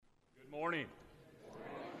Morning.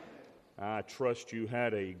 I trust you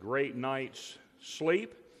had a great night's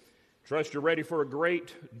sleep. Trust you're ready for a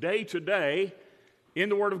great day today in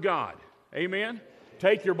the Word of God. Amen.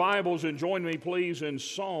 Take your Bibles and join me, please, in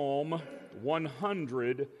Psalm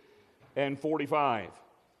 145.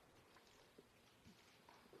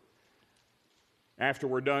 After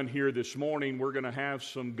we're done here this morning, we're going to have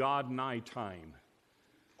some God night time.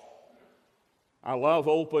 I love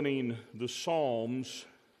opening the Psalms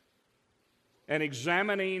and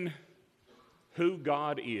examining who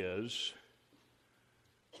God is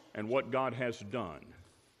and what God has done,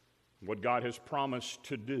 what God has promised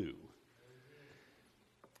to do.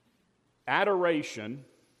 Adoration,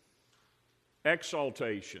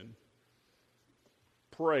 exaltation,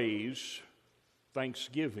 praise,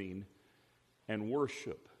 thanksgiving, and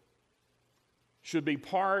worship should be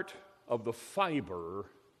part of the fiber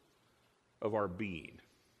of our being.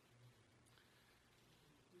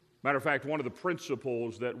 Matter of fact, one of the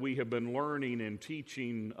principles that we have been learning and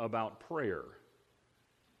teaching about prayer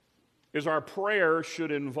is our prayer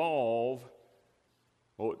should involve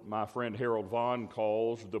what my friend Harold Vaughn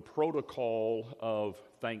calls the protocol of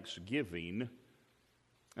thanksgiving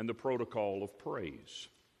and the protocol of praise.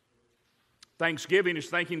 Thanksgiving is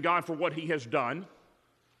thanking God for what He has done,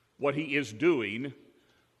 what He is doing,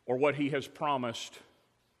 or what He has promised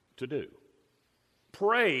to do.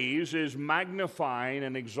 Praise is magnifying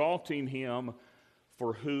and exalting Him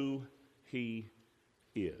for who He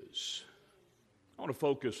is. I want to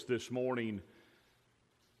focus this morning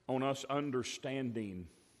on us understanding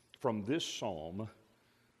from this psalm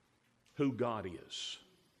who God is.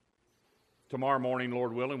 Tomorrow morning,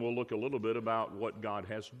 Lord willing, we'll look a little bit about what God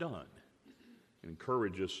has done and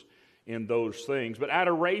encourage us in those things. But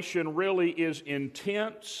adoration really is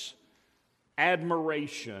intense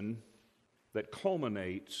admiration that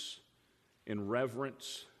culminates in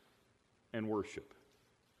reverence and worship.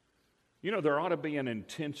 You know, there ought to be an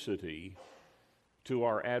intensity to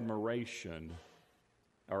our admiration,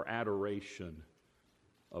 our adoration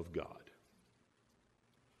of God.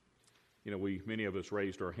 You know, many of us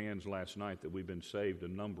raised our hands last night that we've been saved a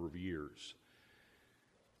number of years.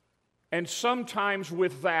 And sometimes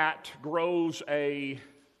with that grows a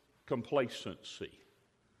complacency,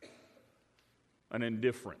 an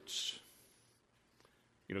indifference.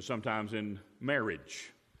 You know, sometimes in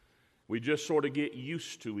marriage, we just sort of get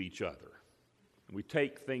used to each other. We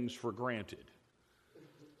take things for granted.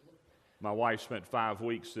 My wife spent 5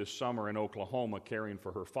 weeks this summer in Oklahoma caring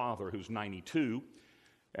for her father, who's 92,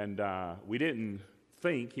 and we didn't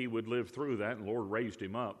think he would live through that, and the Lord raised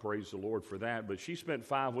him up. Praise the Lord for that. But she spent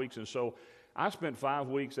 5 weeks, and so I spent 5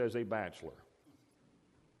 weeks as a bachelor.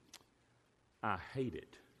 I hate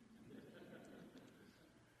it.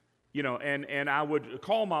 You know, and I would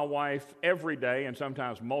call my wife every day and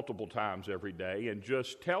sometimes multiple times every day and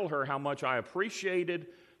just tell her how much I appreciated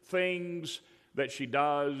things that she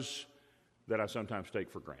does that I sometimes take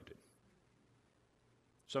for granted.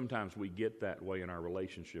 Sometimes we get that way in our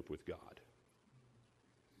relationship with God.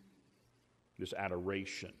 This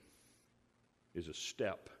adoration is a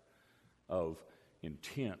step of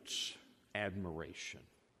intense admiration.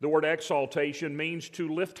 The word exaltation means to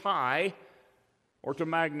lift high or to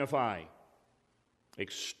magnify.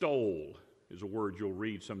 Extol is a word you'll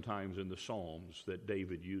read sometimes in the Psalms that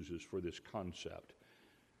David uses for this concept.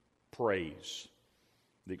 Praise,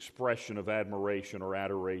 the expression of admiration or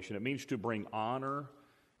adoration. It means to bring honor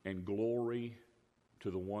and glory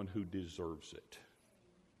to the one who deserves it.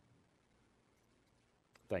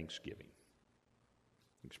 Thanksgiving,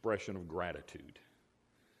 expression of gratitude.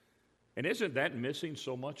 And isn't that missing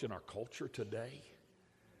so much in our culture today?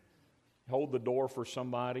 Hold the door for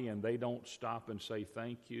somebody and they don't stop and say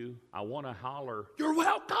thank you. I want to holler, "You're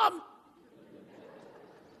welcome."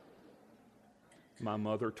 My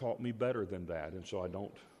mother taught me better than that, and so I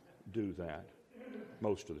don't do that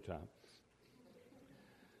most of the time.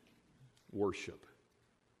 Worship.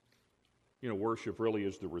 You know, worship really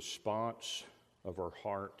is the response of our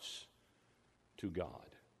hearts to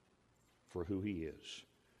God for who He is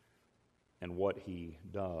and what He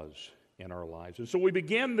does in our lives. And so we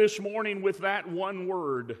begin this morning with that one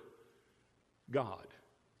word, God.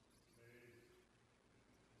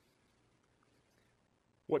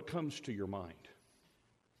 What comes to your mind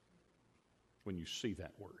when you see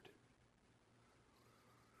that word?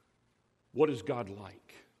 What is God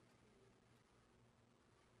like?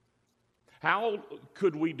 How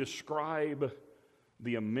could we describe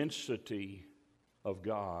the immensity of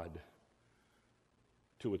God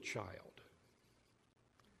to a child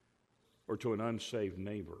or to an unsaved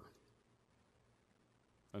neighbor,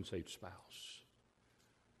 unsaved spouse?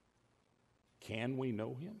 Can we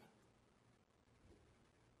know Him?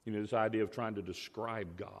 this idea of trying to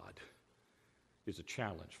describe God is a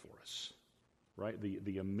challenge for us, right?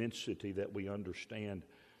 The immensity that we understand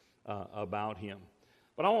about Him.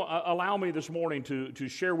 But allow me this morning to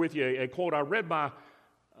share with you a quote I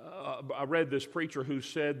read this preacher who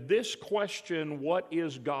said, "This question, what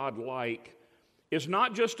is God like, is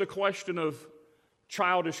not just a question of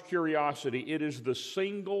childish curiosity. It is the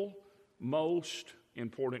single most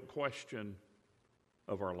important question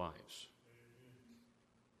of our lives."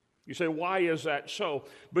 You say, why is that so?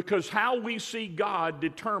 Because how we see God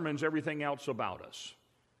determines everything else about us.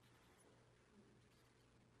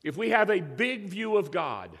 If we have a big view of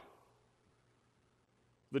God,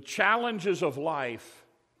 the challenges of life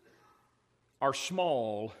are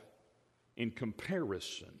small in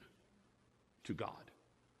comparison to God.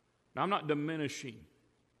 Now, I'm not diminishing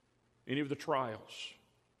any of the trials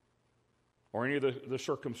or any of the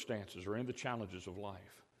circumstances or any of the challenges of life.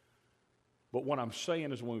 But what I'm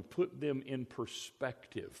saying is when we put them in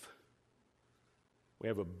perspective, we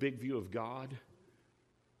have a big view of God,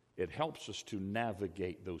 it helps us to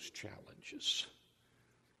navigate those challenges.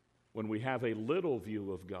 When we have a little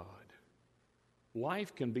view of God,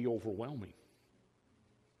 life can be overwhelming,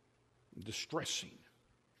 distressing.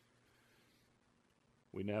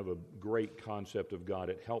 We have a great concept of God.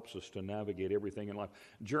 It helps us to navigate everything in life.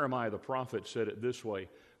 Jeremiah the prophet said it this way,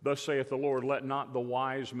 "Thus saith the Lord, let not the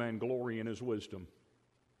wise man glory in his wisdom.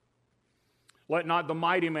 Let not the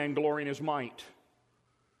mighty man glory in his might.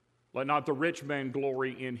 Let not the rich man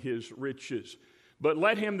glory in his riches. But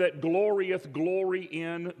let him that glorieth glory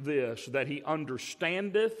in this, that he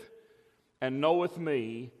understandeth and knoweth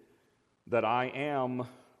me, that I am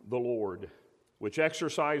the Lord, which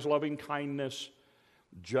exercise loving kindness,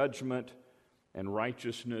 judgment, and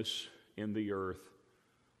righteousness in the earth.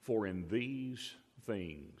 For in these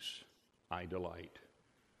things I delight,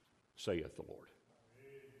 saith the Lord."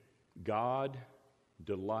 God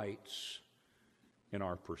delights in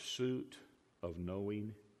our pursuit of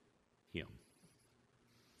knowing Him.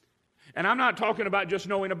 And I'm not talking about just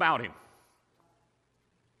knowing about Him.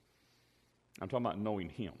 I'm talking about knowing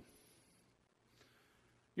Him.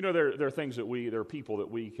 You know, there are things there are people that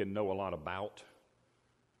we can know a lot about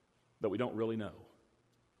that we don't really know.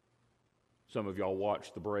 Some of y'all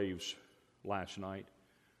watched the Braves last night.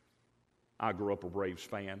 I grew up a Braves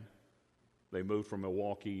fan. They moved from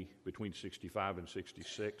Milwaukee between 65 and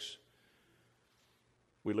 66.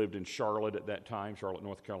 We lived in Charlotte at that time, Charlotte,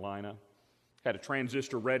 North Carolina. Had a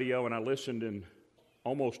transistor radio, and I listened in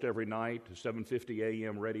almost every night to 7:50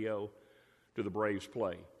 a.m. radio to the Braves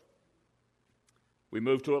play. We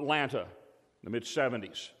moved to Atlanta in the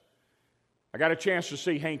mid-'70s. I got a chance to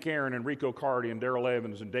see Hank Aaron and Rico Cardi and Darrell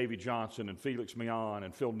Evans and Davey Johnson and Felix Millan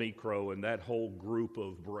and Phil Niekro and that whole group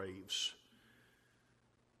of Braves.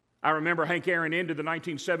 I remember Hank Aaron ended the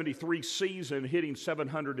 1973 season hitting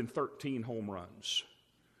 713 home runs.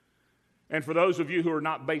 And for those of you who are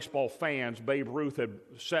not baseball fans, Babe Ruth had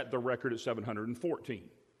set the record at 714.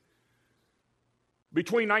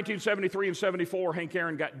 Between 1973 and 74, Hank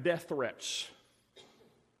Aaron got death threats.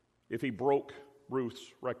 If he broke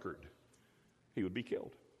Ruth's record, he would be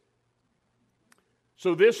killed.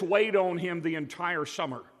 So this weighed on him the entire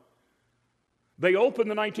summer. They opened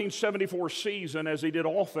the 1974 season, as they did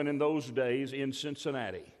often in those days, in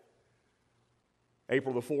Cincinnati.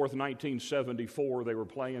 April the 4th, 1974, they were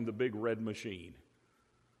playing the Big Red Machine.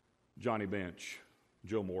 Johnny Bench,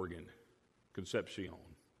 Joe Morgan, Concepcion,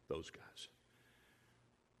 those guys.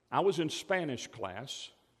 I was in Spanish class.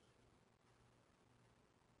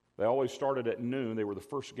 They always started at noon. They were the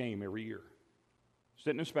first game every year.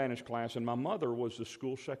 Sitting in Spanish class, and my mother was the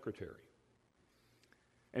school secretary.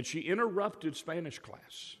 And she interrupted Spanish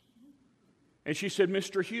class. And she said,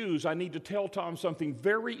 "Mr. Hughes, I need to tell Tom something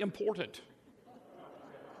very important.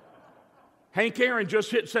 Hank Aaron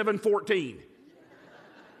just hit 714.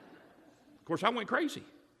 Of course, I went crazy.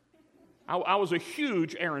 I was a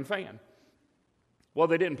huge Aaron fan. Well,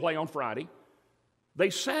 they didn't play on Friday. They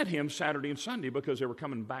sat him Saturday and Sunday because they were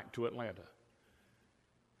coming back to Atlanta.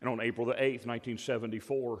 And on April the 8th,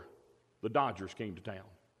 1974, the Dodgers came to town.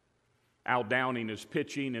 Al Downing is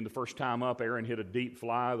pitching, and the first time up, Aaron hit a deep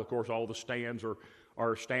fly. Of course, all the stands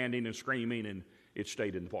are standing and screaming, and it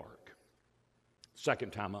stayed in the park.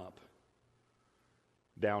 Second time up,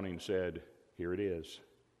 Downing said, "Here it is.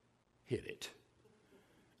 Hit it."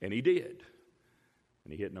 And he did.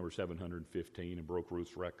 And he hit number 715 and broke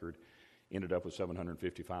Ruth's record. Ended up with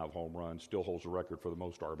 755 home runs. Still holds the record for the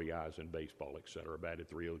most RBIs in baseball, etc. Batted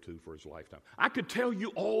 .302 for his lifetime. I could tell you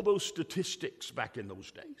all those statistics back in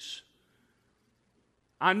those days.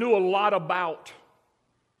 I knew a lot about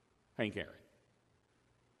Hank Aaron.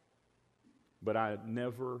 but I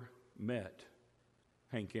never met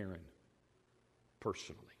Hank Aaron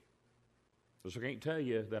personally. So I can't tell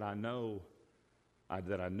you that I knew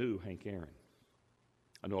Hank Aaron.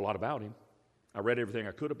 I know a lot about him. I read everything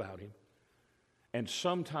I could about him. And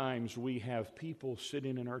sometimes we have people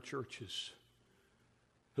sitting in our churches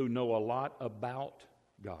who know a lot about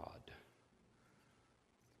God,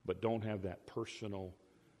 but don't have that personal,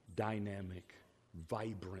 dynamic,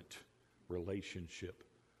 vibrant relationship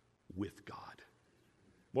with God.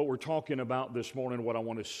 What we're talking about this morning, what I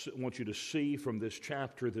want you to see from this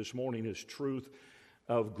chapter this morning is truth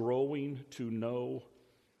of growing to know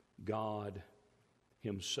God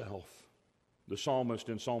Himself. The psalmist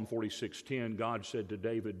in Psalm 46:10, God said to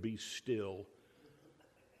David, "Be still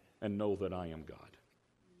and know that I am God."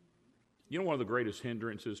 You know, one of the greatest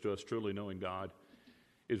hindrances to us truly knowing God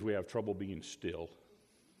is we have trouble being still.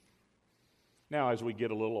 Now, as we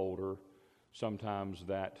get a little older, sometimes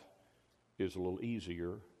that is a little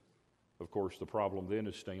easier. Of course, the problem then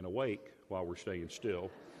is staying awake while we're staying still.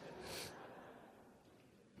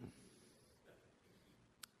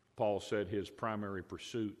 Paul said his primary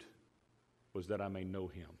pursuit was that I may know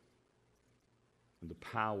Him and the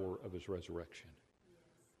power of His resurrection,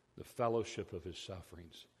 the fellowship of His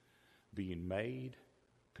sufferings, being made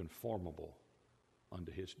conformable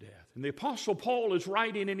unto His death. And the Apostle Paul is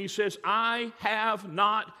writing and he says, I have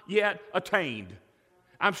not yet attained.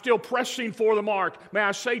 I'm still pressing for the mark. May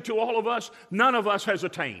I say to all of us, none of us has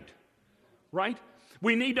attained. Right?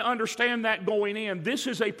 We need to understand that going in. This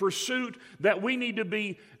is a pursuit that we need to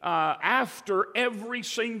be after every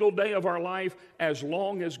single day of our life as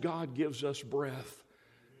long as God gives us breath.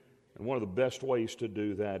 And one of the best ways to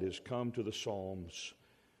do that is come to the Psalms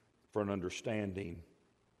for an understanding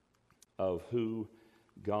of who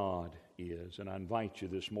God is. And I invite you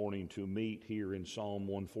this morning to meet here in Psalm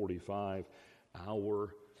 145,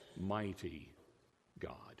 our mighty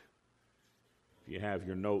God. If you have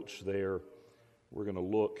your notes there, we're going to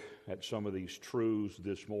look at some of these truths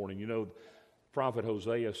this morning. You know, Prophet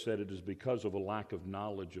Hosea said, it is because of a lack of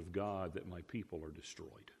knowledge of God that my people are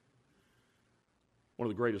destroyed. One of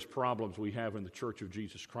the greatest problems we have in the Church of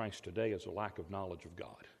Jesus Christ today is a lack of knowledge of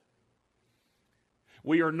God.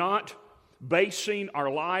 We are not basing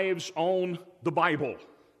our lives on the Bible.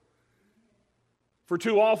 For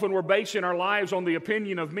too often we're basing our lives on the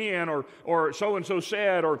opinion of men or so-and-so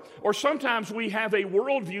said, or sometimes we have a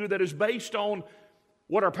worldview that is based on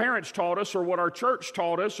what our parents taught us or what our church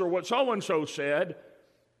taught us or what so-and-so said,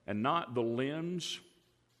 and not the lens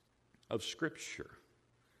of Scripture.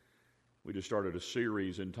 We just started a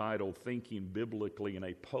series entitled Thinking Biblically in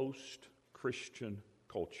a Post-Christian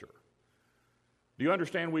Culture. Do you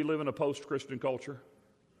understand we live in a post-Christian culture?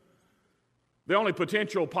 The only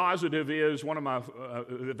potential positive is, one of my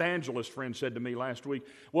evangelist friends said to me last week,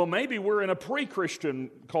 well, maybe we're in a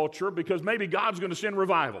pre-Christian culture because maybe God's going to send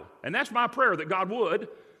revival. And that's my prayer, that God would.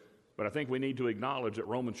 But I think we need to acknowledge that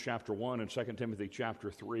Romans chapter 1 and 2 Timothy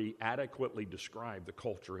chapter 3 adequately describe the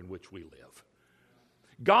culture in which we live.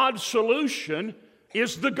 God's solution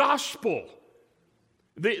is the gospel.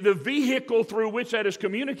 The vehicle through which that is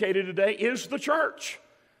communicated today is the church.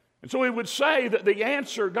 And so we would say that the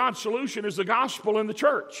answer, God's solution, is the gospel in the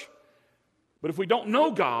church. But if we don't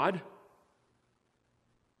know God,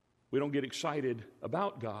 we don't get excited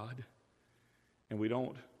about God, and we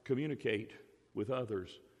don't communicate with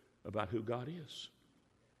others about who God is.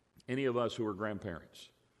 Any of us who are grandparents,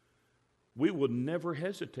 we would never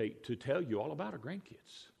hesitate to tell you all about our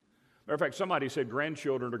grandkids. Matter of fact, somebody said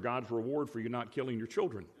grandchildren are God's reward for you not killing your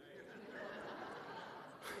children.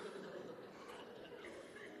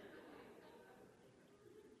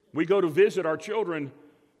 We go to visit our children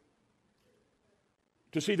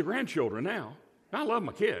to see the grandchildren now. I love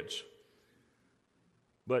my kids,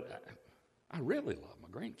 but I really love my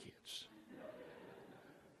grandkids.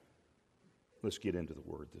 Let's get into the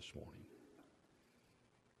Word this morning.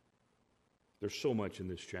 There's so much in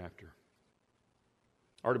this chapter.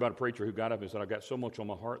 I heard about a preacher who got up and said, I got so much on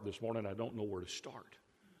my heart this morning, I don't know where to start.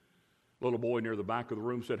 A little boy near the back of the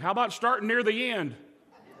room said, how about starting near the end?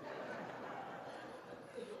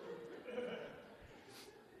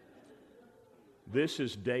 This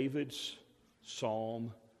is David's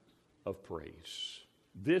psalm of praise.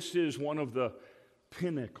 This is one of the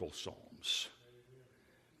pinnacle psalms.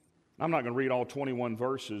 I'm not going to read all 21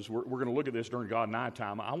 verses. We're going to look at this during God and I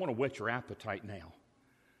time. I want to whet your appetite now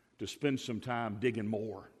to spend some time digging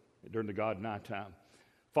more during the God and I time.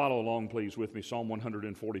 Follow along, please, with me. Psalm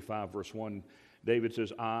 145, verse 1. David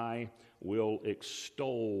says, I will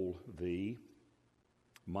extol thee,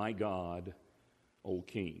 my God, O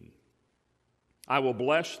King. I will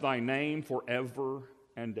bless thy name forever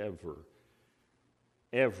and ever.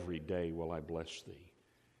 Every day will I bless thee.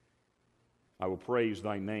 I will praise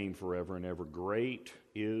thy name forever and ever. Great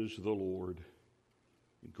is the Lord,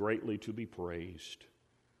 greatly to be praised,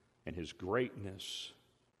 and his greatness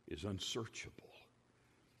is unsearchable.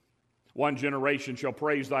 One generation shall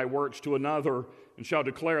praise thy works to another, and shall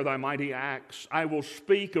declare thy mighty acts. I will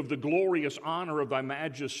speak of the glorious honor of thy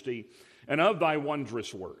majesty, and of thy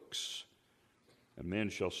wondrous works. And men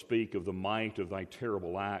shall speak of the might of thy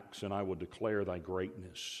terrible acts, and I will declare thy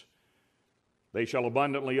greatness. They shall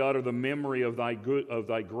abundantly utter the memory of thy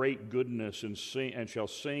great goodness, and shall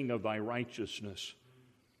sing of thy righteousness.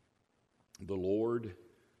 The Lord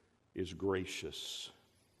is gracious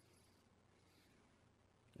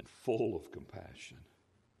and full of compassion,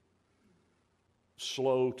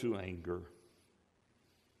 slow to anger,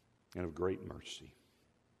 and of great mercy.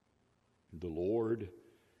 The Lord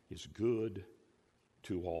is good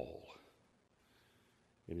to all,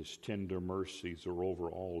 and his tender mercies are over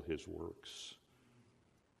all his works.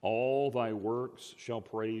 All thy works shall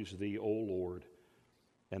praise thee, O Lord,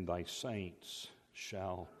 and thy saints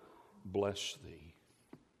shall bless thee.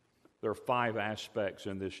 There are 5 aspects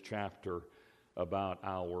in this chapter about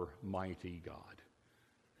our mighty God.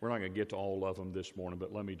 We're not going to get to all of them this morning,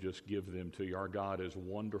 but let me just give them to you. Our God is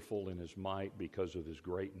wonderful in his might because of his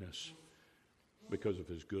greatness, because of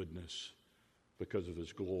his goodness, because of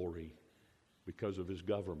his glory, because of his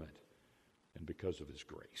government, and because of his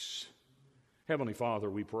grace. Heavenly Father,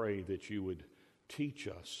 we pray that you would teach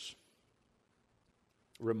us,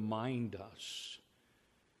 remind us,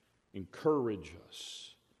 encourage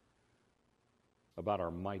us about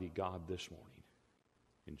our mighty God this morning.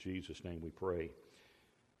 In Jesus' name we pray.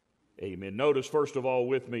 Amen. Notice, first of all,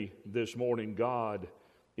 with me this morning, God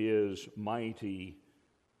is mighty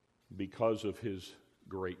because of his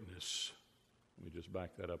greatness. Let me just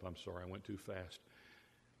back that up. I'm sorry, I went too fast.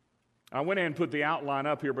 I went in and put the outline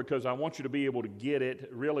up here because I want you to be able to get it,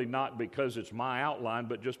 really not because it's my outline,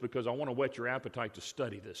 but just because I want to whet your appetite to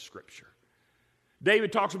study this scripture.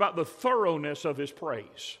 David talks about the thoroughness of his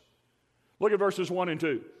praise. Look at verses 1 and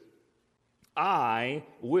 2. I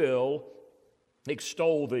will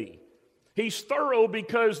extol thee. He's thorough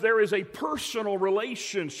because there is a personal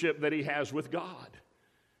relationship that he has with God.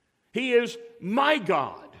 He is my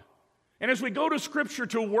God. And as we go to Scripture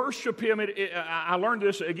to worship him, I learned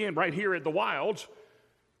this again right here at the Wilds.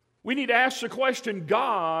 We need to ask the question,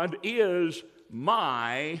 God is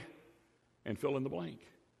my, and fill in the blank.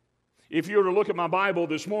 If you were to look at my Bible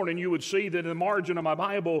this morning, you would see that in the margin of my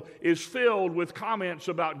Bible is filled with comments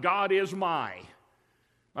about God is my.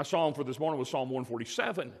 My psalm for this morning was Psalm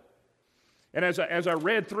 147. And as I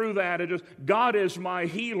read through that, it is God is my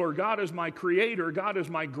healer, God is my creator, God is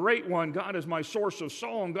my great one, God is my source of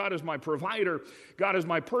song, God is my provider, God is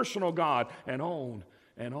my personal God, and on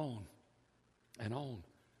and on and on.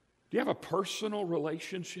 Do you have a personal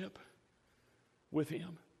relationship with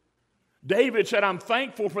him? David said, I'm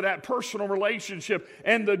thankful for that personal relationship,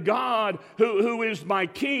 and the God who is my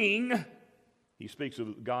king, he speaks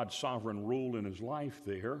of God's sovereign rule in his life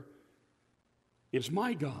there, is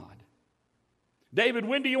my God. David,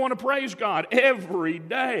 when do you want to praise God? Every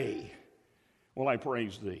day will I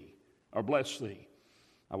praise thee, or bless thee.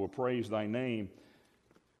 I will praise thy name.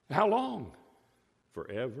 How long?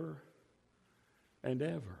 Forever and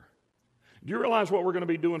ever. Do you realize what we're going to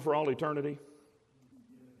be doing for all eternity?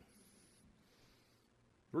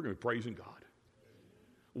 We're going to be praising God.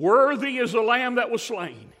 Worthy is the Lamb that was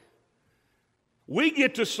slain. We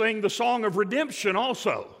get to sing the song of redemption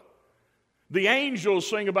also. The angels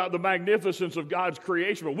sing about the magnificence of God's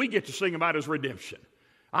creation, but we get to sing about his redemption.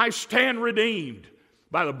 I stand redeemed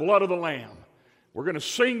by the blood of the Lamb. We're going to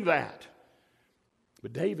sing that.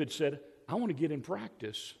 But David said, I want to get in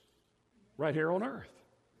practice right here on earth.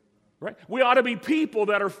 Right? We ought to be people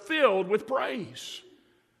that are filled with praise.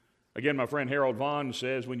 Again, my friend Harold Vaughn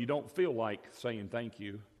says, when you don't feel like saying thank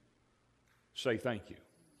you, say thank you.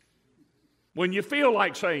 When you feel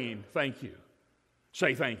like saying thank you,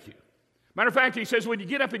 say thank you. Matter of fact, he says, when you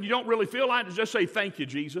get up and you don't really feel like it, just say, thank you,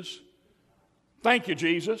 Jesus. Thank you,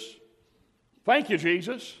 Jesus. Thank you,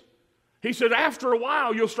 Jesus. He said, after a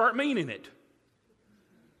while, you'll start meaning it.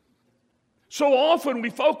 So often we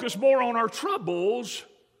focus more on our troubles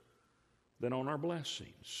than on our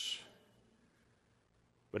blessings.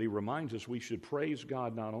 But he reminds us we should praise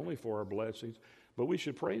God not only for our blessings, but we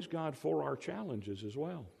should praise God for our challenges as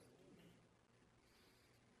well.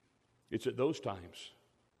 It's at those times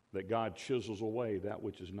that God chisels away that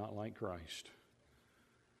which is not like Christ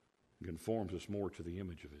and conforms us more to the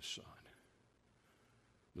image of his Son.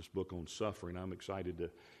 This book on suffering, I'm excited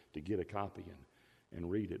to get a copy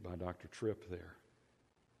and read it by Dr. Tripp there.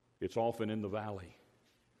 It's often in the valley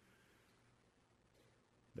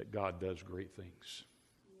that God does great things.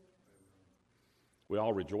 We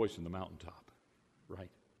all rejoice in the mountaintop, right?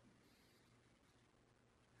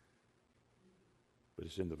 But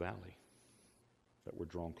it's in the valley that we're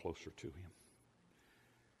drawn closer to Him.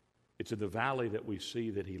 It's in the valley that we see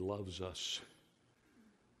that He loves us.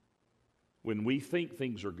 When we think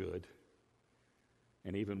things are good,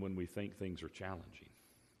 and even when we think things are challenging.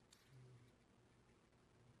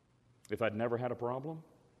 If I'd never had a problem,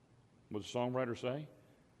 what does the songwriter say?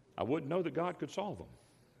 I wouldn't know that God could solve them.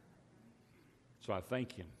 So I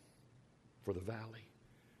thank Him for the valley.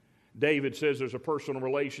 David says there's a personal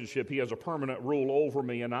relationship. He has a permanent rule over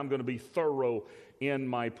me, and I'm going to be thorough in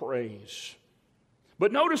my praise.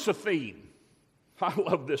 But notice a theme. I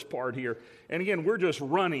love this part here. And again, we're just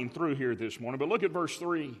running through here this morning. But look at verse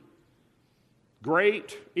 3.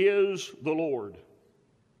 Great is the Lord,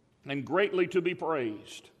 and greatly to be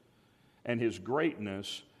praised, and His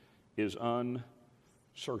greatness is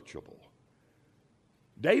unsearchable.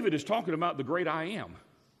 David is talking about the great I Am.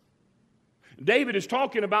 David is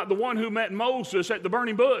talking about the one who met Moses at the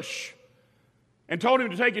burning bush and told him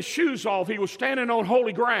to take his shoes off. He was standing on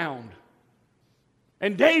holy ground.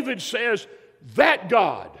 And David says, that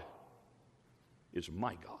God is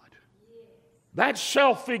my God. That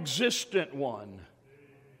self-existent one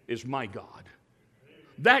is my God.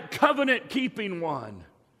 That covenant-keeping one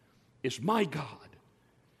is my God.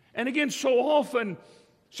 And again, so often,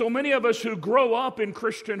 so many of us who grow up in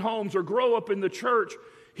Christian homes or grow up in the church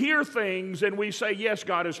hear things and we say, yes,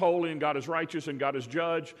 God is holy and God is righteous and God is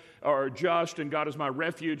judge or just and God is my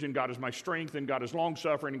refuge and God is my strength and God is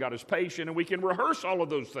long-suffering and God is patient, and we can rehearse all of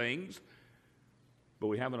those things, but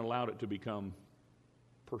we haven't allowed it to become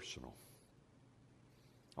personal.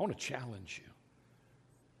 I want to challenge you.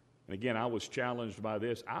 And again, I was challenged by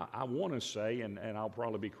this. I want to say, and I'll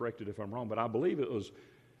probably be corrected if I'm wrong, but I believe it was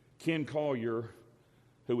Ken Collier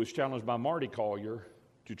who was challenged by Marty Collier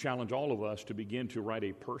to challenge all of us to begin to write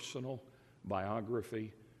a personal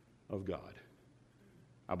biography of God.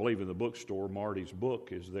 I believe in the bookstore, Marty's book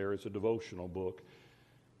is there. It's a devotional book.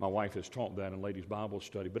 My wife has taught that in Ladies' Bible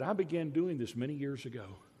Study. But I began doing this many years ago.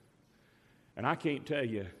 And I can't tell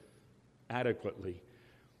you adequately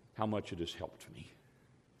how much it has helped me.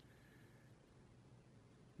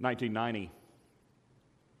 1990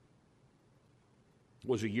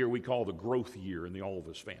 was a year we call the growth year in the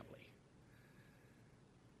Olvis family.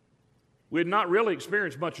 We had not really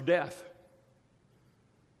experienced much death.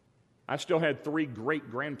 I still had 3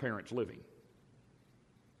 great-grandparents living.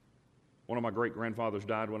 One of my great-grandfathers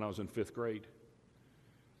died when I was in 5th grade.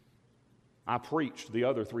 I preached the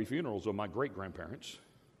other 3 funerals of my great-grandparents,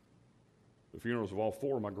 the funerals of all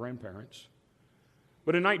 4 of my grandparents.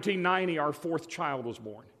 But in 1990, our 4th child was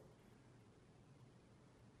born.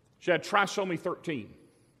 She had trisomy 13,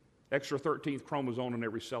 extra 13th chromosome in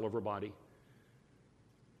every cell of her body.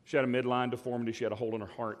 She had a midline deformity. She had a hole in her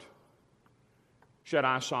heart. She had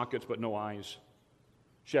eye sockets but no eyes.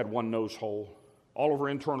 She had 1 nose hole. All of her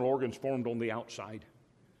internal organs formed on the outside,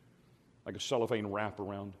 like a cellophane wrap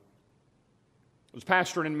around. I was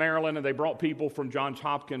pastoring in Maryland, and they brought people from Johns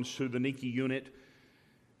Hopkins to the NICU unit,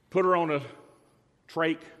 put her on a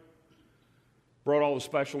trach, brought all the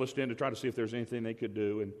specialists in to try to see if there's anything they could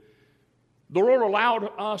do. And the Lord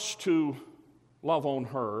allowed us to love on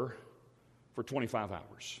her for 25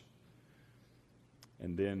 hours.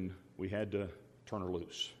 And then we had to turn her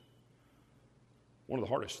loose. One of the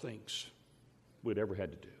hardest things we'd ever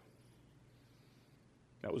had to do.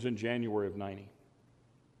 That was in January of 90.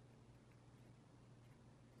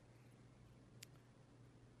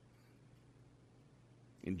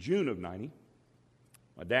 In June of 90,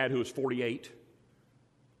 my dad, who was 48,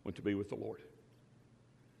 went to be with the Lord.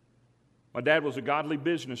 My dad was a godly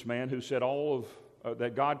businessman who said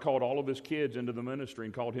that God called all of his kids into the ministry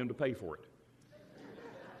and called him to pay for it.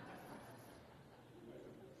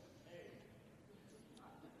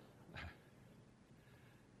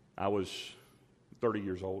 I was 30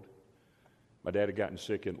 years old. My dad had gotten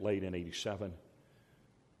sick late in 87.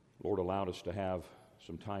 The Lord allowed us to have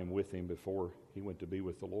some time with him before he went to be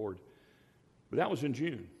with the Lord. But that was in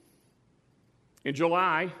June. In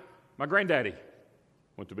July, my granddaddy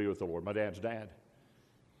went to be with the Lord, my dad's dad.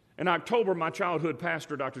 In October, my childhood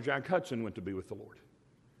pastor, Dr. Jack Hudson, went to be with the Lord.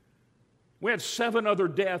 We had 7 other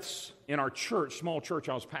deaths in our church, small church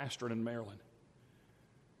I was pastoring in Maryland.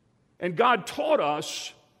 And God taught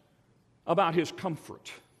us about His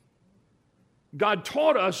comfort. God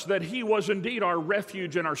taught us that He was indeed our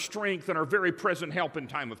refuge and our strength and our very present help in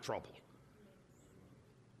time of trouble.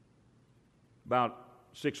 About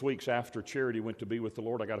 6 weeks after Charity went to be with the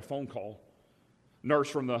Lord, I got a phone call Nurse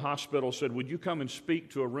from the hospital said, "Would you come and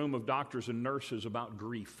speak to a room of doctors and nurses about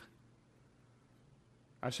grief?"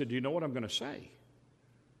 I said, "Do you know what I'm going to say?"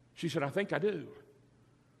 She said, "I think I do."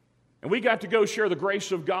 And we got to go share the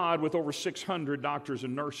grace of God with over 600 doctors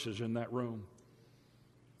and nurses in that room.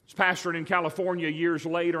 I was pastoring in California years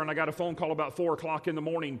later, and I got a phone call about 4 o'clock in the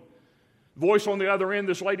morning. Voice on the other end,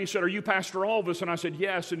 this lady said, "Are you Pastor Alvis?" And I said,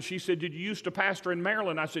 "Yes." And she said, "Did you used to pastor in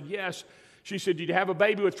Maryland?" I said, "Yes." She said, "Did you have a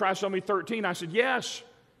baby with trisomy 13? I said, "Yes."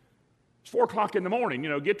 It's 4 o'clock in the morning,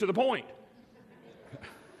 get to the point.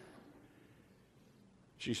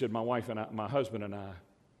 She said, "My wife and I, my husband and I,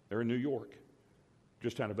 they're in New York.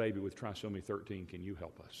 Just had a baby with trisomy 13. Can you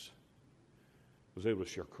help us?" I was able to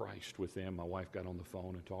share Christ with them. My wife got on the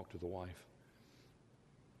phone and talked to the wife.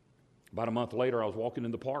 About a month later, I was walking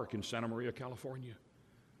in the park in Santa Maria, California.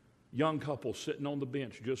 Young couple sitting on the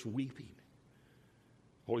bench just weeping.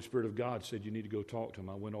 Holy Spirit of God said, "You need to go talk to them."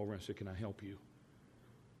 I went over and I said, "Can I help you?"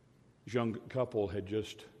 This young couple had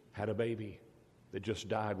just had a baby that just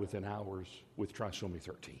died within hours with trisomy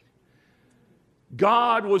 13.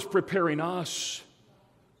 God was preparing us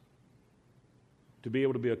to be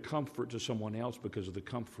able to be a comfort to someone else because of the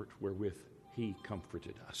comfort wherewith He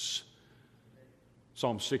comforted us.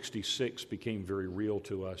 Psalm 66 became very real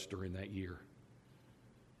to us during that year.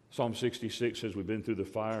 Psalm 66 says we've been through the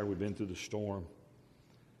fire, we've been through the storm.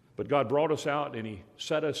 But God brought us out and He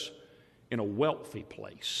set us in a wealthy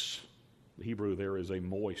place. The Hebrew there is a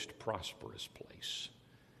moist, prosperous place.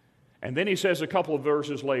 And then He says a couple of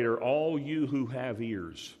verses later, "All you who have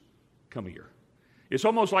ears, come here." It's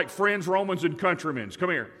almost like friends, Romans, and countrymen. Come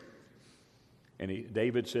here. And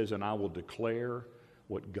David says, "And I will declare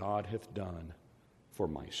what God hath done for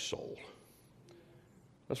my soul."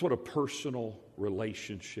 That's what a personal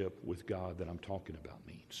relationship with God that I'm talking about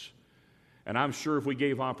means. And I'm sure if we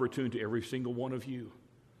gave opportunity, every single one of you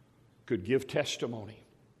could give testimony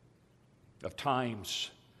of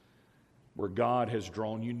times where God has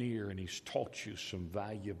drawn you near and He's taught you some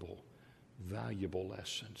valuable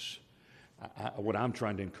lessons. What I'm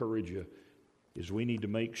trying to encourage you is we need to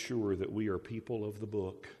make sure that we are people of the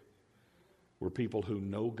book. We're people who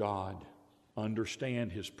know God,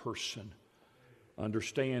 understand His person,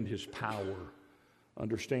 understand His power,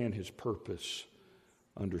 understand His purpose,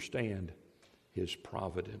 understand His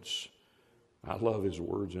providence. I love His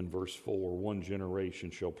words in verse 4. "One generation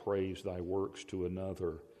shall praise thy works to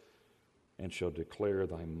another and shall declare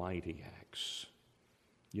thy mighty acts."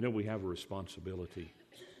 We have a responsibility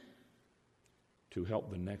to help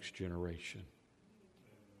the next generation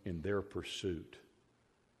in their pursuit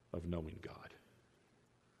of knowing God.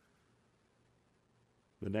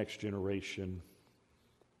 The next generation,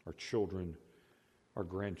 our children, our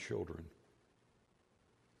grandchildren,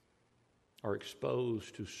 are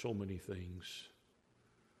exposed to so many things,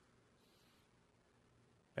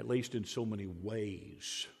 at least in so many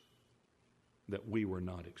ways that we were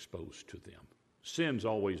not exposed to them. Sin's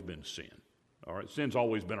always been sin, all right? Sin's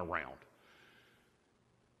always been around.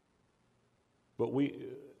 But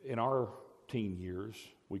in our teen years,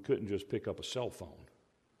 we couldn't just pick up a cell phone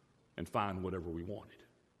and find whatever we wanted.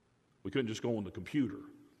 We couldn't just go on the computer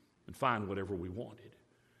and find whatever we wanted.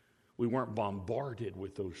 We weren't bombarded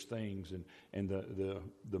with those things, and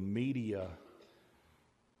the media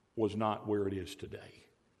was not where it is today.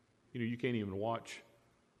 You can't even watch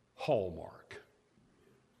Hallmark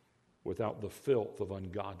without the filth of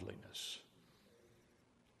ungodliness.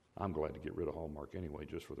 I'm glad to get rid of Hallmark anyway,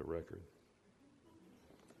 just for the record.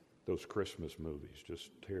 Those Christmas movies just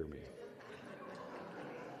tear me.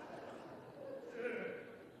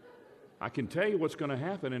 I can tell you what's going to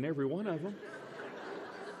happen in every one of them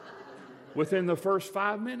within the first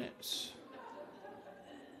 5 minutes.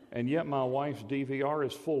 And yet my wife's DVR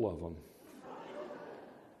is full of them.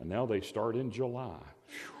 And now they start in July.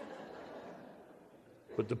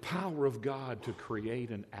 But the power of God to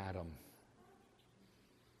create an atom,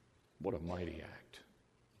 what a mighty act.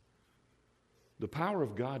 The power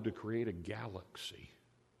of God to create a galaxy,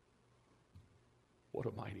 what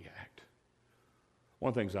a mighty act. One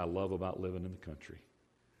of the things I love about living in the country,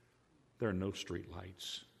 there are no street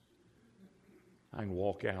lights. I can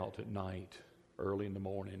walk out at night, early in the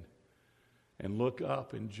morning, and look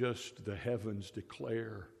up and just the heavens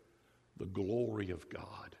declare the glory of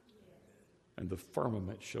God, and the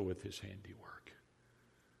firmament showeth His handiwork.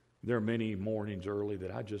 There are many mornings early that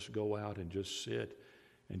I just go out and just sit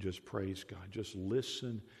and just praise God. Just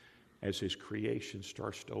listen as His creation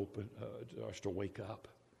starts to wake up.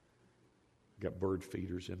 I've got bird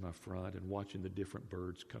feeders in my front and watching the different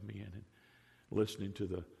birds come in and listening to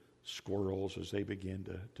the squirrels as they begin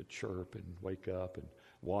to chirp and wake up, and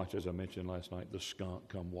watch, as I mentioned last night, the skunk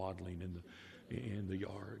come waddling in the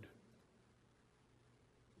yard.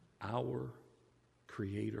 Our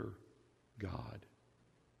Creator God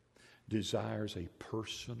desires a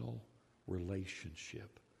personal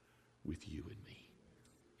relationship with you and me.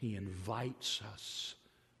 He invites us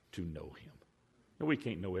to know Him. Now, we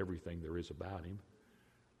can't know everything there is about Him.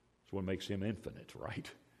 That's what makes Him infinite, right?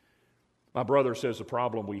 My brother says the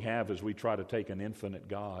problem we have is we try to take an infinite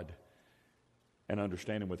God and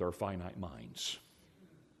understand Him with our finite minds.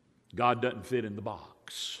 God doesn't fit in the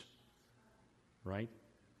box, right?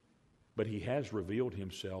 But He has revealed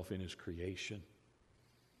Himself in His creation,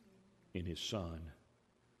 in His Son,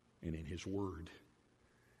 and in His Word.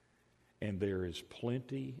 And there is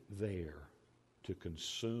plenty there to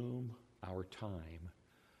consume our time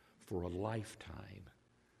for a lifetime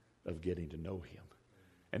of getting to know Him.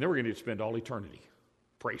 And then we're going to spend all eternity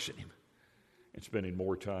praising Him and spending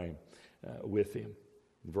more time with Him.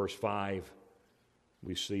 In verse 5,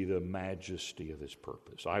 we see the majesty of His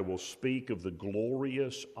purpose. I will speak of the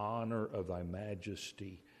glorious honor of Thy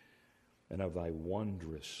majesty and of Thy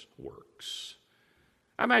wondrous works.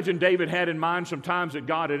 I imagine David had in mind some times that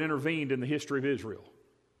God had intervened in the history of Israel.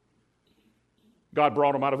 God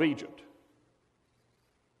brought them out of Egypt.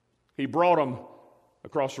 He brought them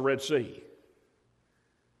across the Red Sea.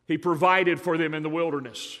 He provided for them in the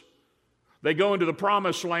wilderness. They go into the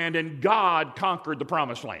promised land, and God conquered the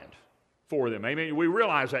promised land for them. Amen. We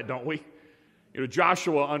realize that, don't we?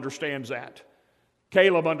 Joshua understands that.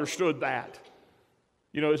 Caleb understood that.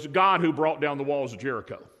 It's God who brought down the walls of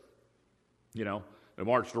Jericho. They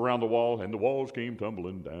marched around the wall, and the walls came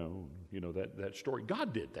tumbling down. That story.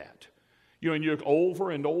 God did that. And you look over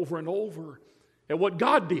and over and over at what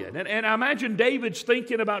God did. And I imagine David's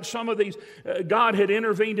thinking about some of these. God had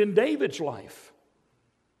intervened in David's life.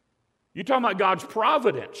 You're talking about God's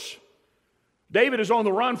providence. David is on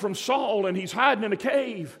the run from Saul, and he's hiding in a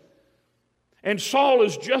cave. And Saul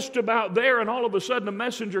is just about there, and all of a sudden a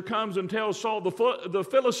messenger comes and tells Saul, the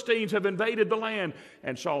Philistines have invaded the land.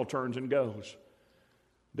 And Saul turns and goes.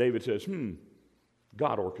 David says,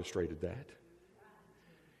 God orchestrated that.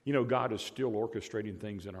 God is still orchestrating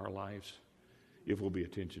things in our lives if we'll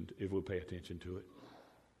pay attention to it.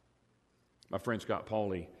 My friend Scott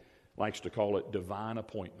Pauley likes to call it divine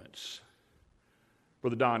appointments.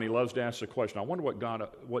 Brother Don, he loves to ask the question, I wonder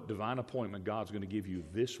what divine appointment God's going to give you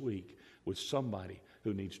this week with somebody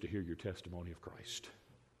who needs to hear your testimony of Christ.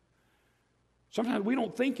 Sometimes we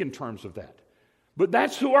don't think in terms of that, but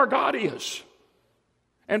that's who our God is.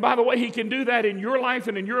 And by the way, He can do that in your life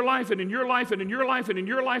and in your life and in your life and in your life and in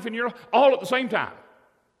your life and your life, all at the same time.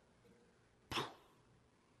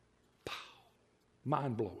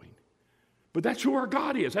 Mind-blowing. But that's who our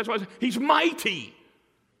God is. That's why He's mighty.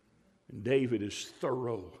 And David is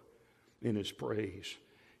thorough in his praise.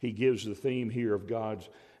 He gives the theme here of God's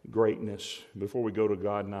greatness. Before we go to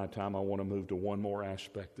God and I time, I want to move to one more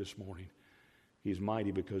aspect this morning. He's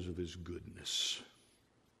mighty because of His goodness.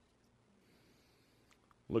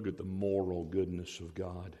 Look at the moral goodness of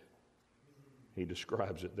God. He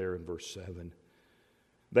describes it there in verse 7.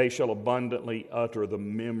 They shall abundantly utter the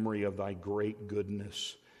memory of Thy great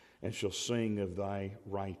goodness and shall sing of Thy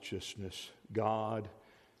righteousness. God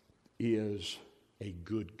is a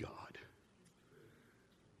good God.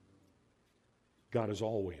 God is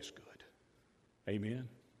always good. Amen?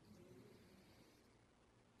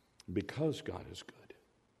 Because God is good,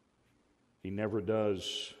 He never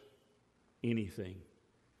does anything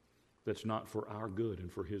that's not for our good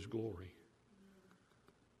and for His glory.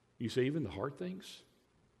 You say even the hard things?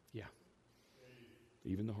 Yeah.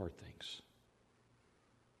 Even the hard things.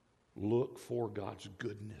 Look for God's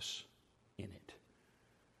goodness in it.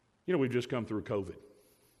 We've just come through COVID.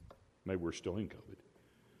 Maybe we're still in COVID.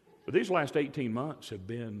 But these last 18 months have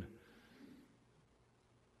been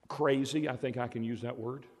crazy. I think I can use that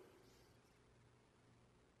word.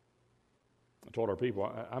 I told our people,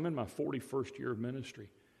 I'm in my 41st year of ministry.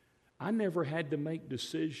 I never had to make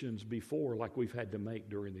decisions before like we've had to make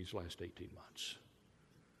during these last 18 months.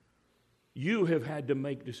 You have had to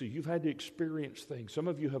make decisions. You've had to experience things. Some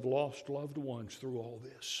of you have lost loved ones through all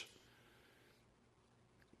this.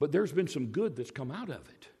 But there's been some good that's come out of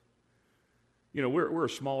it. We're a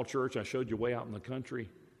small church. I showed you way out in the country.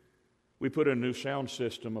 We put in a new sound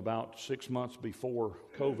system about 6 months before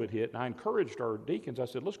COVID hit. And I encouraged our deacons. I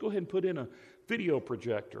said, let's go ahead and put in a video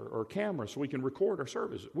projector or camera so we can record our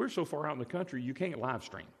services. We're so far out in the country, you can't live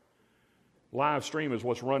stream. Live stream is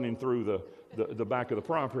what's running through the back of the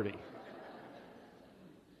property.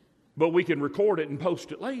 But we can record it and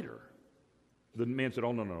post it later. The men said,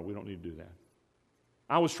 oh, no, we don't need to do that.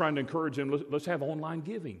 I was trying to encourage them, let's have online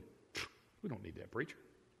giving. We don't need that, preacher.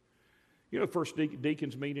 You know, the first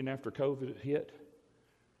deacons meeting after COVID hit,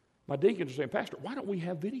 my deacons are saying, Pastor, why don't we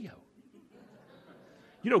have video?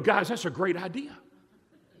 You know, guys, that's a great idea.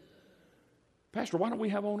 Pastor, why don't we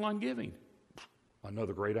have online giving?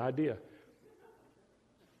 Another great idea.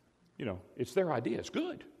 You know, it's their idea. It's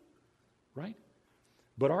good, right?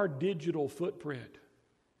 But our digital footprint,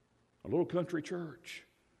 a little country church,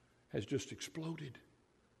 has just exploded.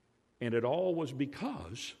 And it all was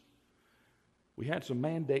because we had some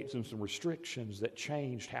mandates and some restrictions that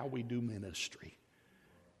changed how we do ministry.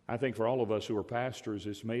 I think for all of us who are pastors,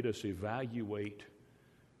 it's made us evaluate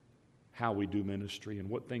how we do ministry and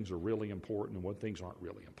what things are really important and what things aren't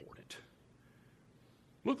really important.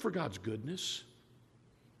 Look for God's goodness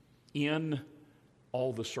in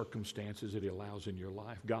all the circumstances that He allows in your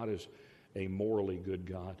life. God is a morally good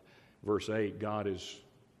God. Verse 8, God is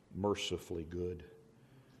mercifully good.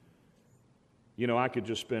 You know, I could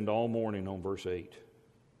just spend all morning on verse 8.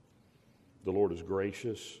 The Lord is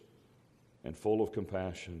gracious and full of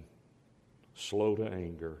compassion, slow to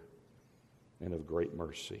anger, and of great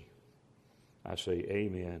mercy. I say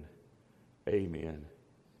amen, amen,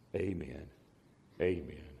 amen,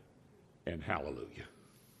 amen, and hallelujah.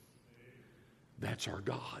 That's our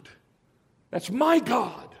God. That's my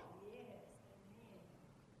God.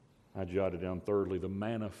 I jotted down thirdly the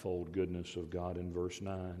manifold goodness of God in verse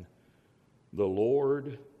 9. The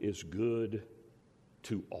Lord is good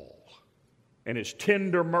to all, and His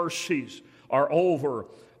tender mercies are over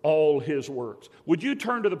all His works. Would you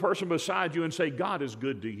turn to the person beside you and say, God is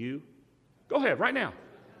good to you? Go ahead, right now.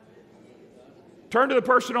 Turn to the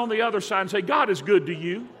person on the other side and say, God is good to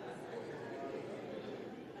you.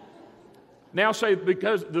 Now say,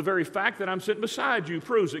 because the very fact that I'm sitting beside you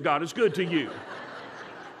proves that God is good to you.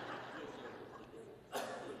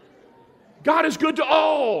 God is good to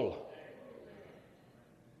all.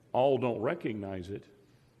 All don't recognize it.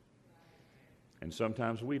 And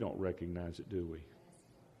sometimes we don't recognize it, do we?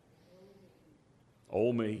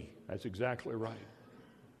 Oh, me. That's exactly right.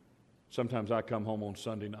 Sometimes I come home on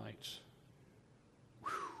Sunday nights.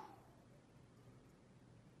 Whew.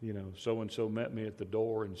 You know, so-and-so met me at the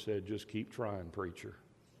door and said, just keep trying, preacher.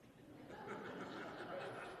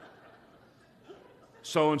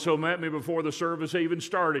 So-and-so met me before the service even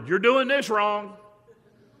started. You're doing this wrong.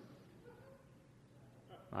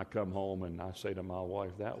 I come home and I say to my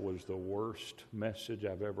wife, that was the worst message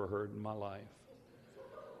I've ever heard in my life.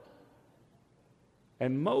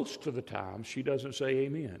 And most of the time, she doesn't say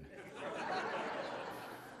amen.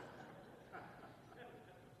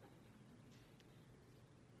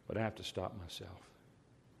 But I have to stop myself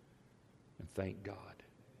and thank God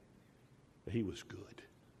that He was good.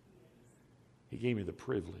 He gave me the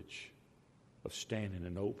privilege of standing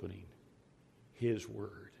and opening His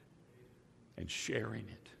Word and sharing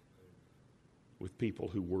it with people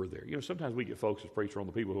who were there. You know, sometimes we get folks as preacher on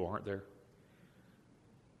the people who aren't there.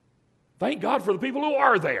 Thank God for the people who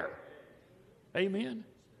are there. Amen.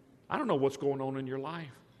 I don't know what's going on in your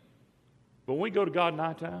life, but when we go to God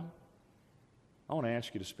night time, I want to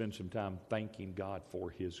ask you to spend some time thanking God for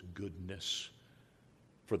His goodness,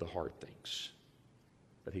 for the hard things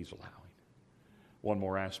that He's allowing. One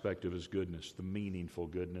more aspect of His goodness, the meaningful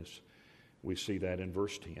goodness. We see that in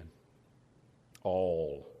verse 10.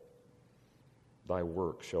 All thy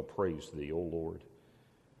works shall praise thee, O Lord,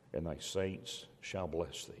 and thy saints shall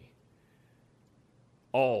bless thee.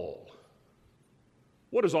 All.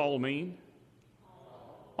 What does all mean?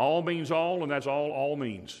 All means all, and that's all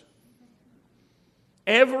means.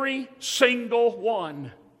 Every single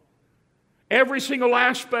one, every single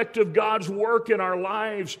aspect of God's work in our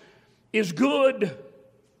lives is good.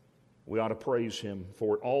 We ought to praise Him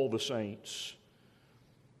for it. All the saints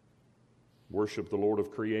worship the Lord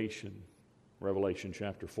of creation. Revelation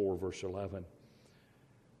chapter 4, verse 11.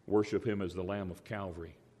 Worship Him as the Lamb of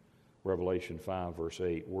Calvary. Revelation 5, verse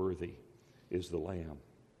 8. Worthy is the Lamb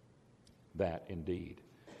that indeed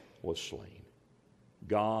was slain.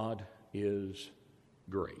 God is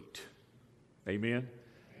great. Amen?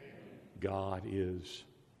 God is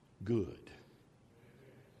good.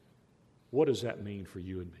 What does that mean for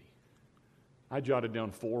you and me? I jotted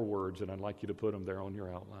down 4 words, and I'd like you to put them there on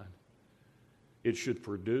your outline. It should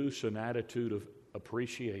produce an attitude of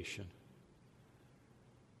appreciation,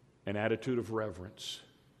 an attitude of reverence,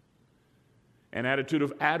 an attitude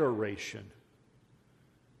of adoration,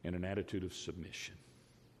 and an attitude of submission.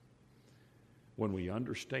 When we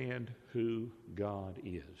understand who God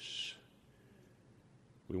is,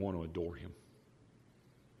 we want to adore Him.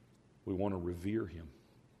 We want to revere Him.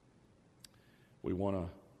 We want to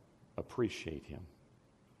appreciate Him.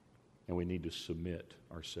 And we need to submit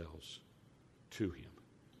ourselves to Him.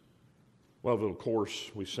 Well, of course,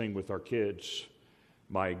 we sing with our kids,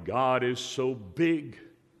 my God is so big,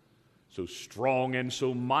 so strong and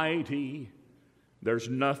so mighty, there's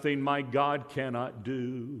nothing my God cannot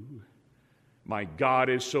do. My God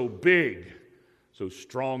is so big, so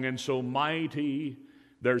strong and so mighty,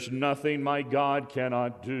 there's nothing my God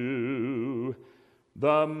cannot do.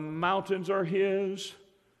 The mountains are His,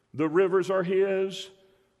 the rivers are His,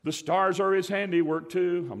 the stars are His handiwork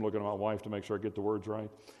too. I'm looking at my wife to make sure I get the words right.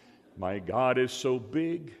 My God is so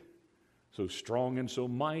big, so strong and so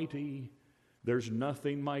mighty, there's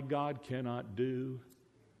nothing my God cannot do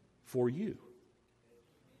for you.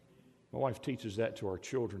 My wife teaches that to our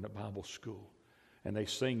children at Bible school. And they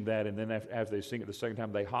sing that, and then after they sing it the second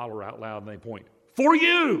time, they holler out loud and they point, for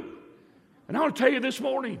you! And I want to tell you this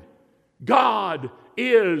morning, God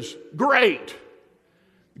is great.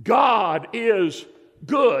 God is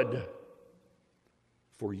good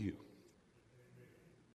for you.